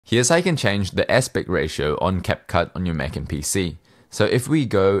Here's how you can change the aspect ratio on CapCut on your Mac and PC. So if we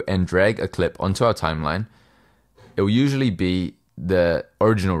go and drag a clip onto our timeline, it will usually be the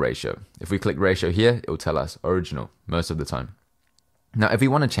original ratio. If we click ratio here, it will tell us original most of the time. Now, if we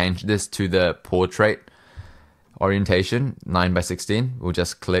want to change this to the portrait orientation, 9:16, we'll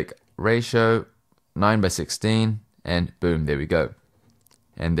just click ratio 9:16 and boom, there we go.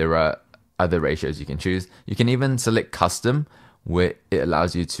 And there are other ratios you can choose. You can even select custom, where it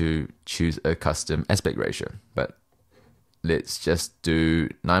allows you to choose a custom aspect ratio. But let's just do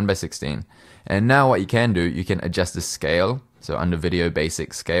 9:16. And now what you can do, you can adjust the scale. So under video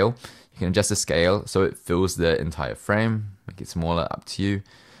basic scale, you can adjust the scale so it fills the entire frame, make it smaller, up to you.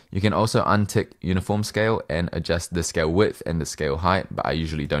 You can also untick uniform scale and adjust the scale width and the scale height, but I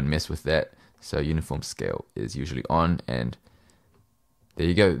usually don't mess with that. So uniform scale is usually on, and there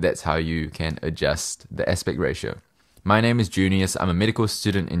you go. That's how you can adjust the aspect ratio. My name is Junius. I'm a medical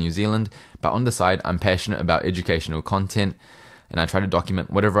student in New Zealand, but on the side, I'm passionate about educational content, and I try to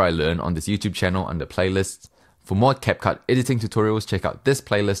document whatever I learn on this YouTube channel under playlists. For more CapCut editing tutorials, check out this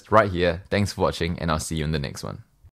playlist right here. Thanks for watching, and I'll see you in the next one.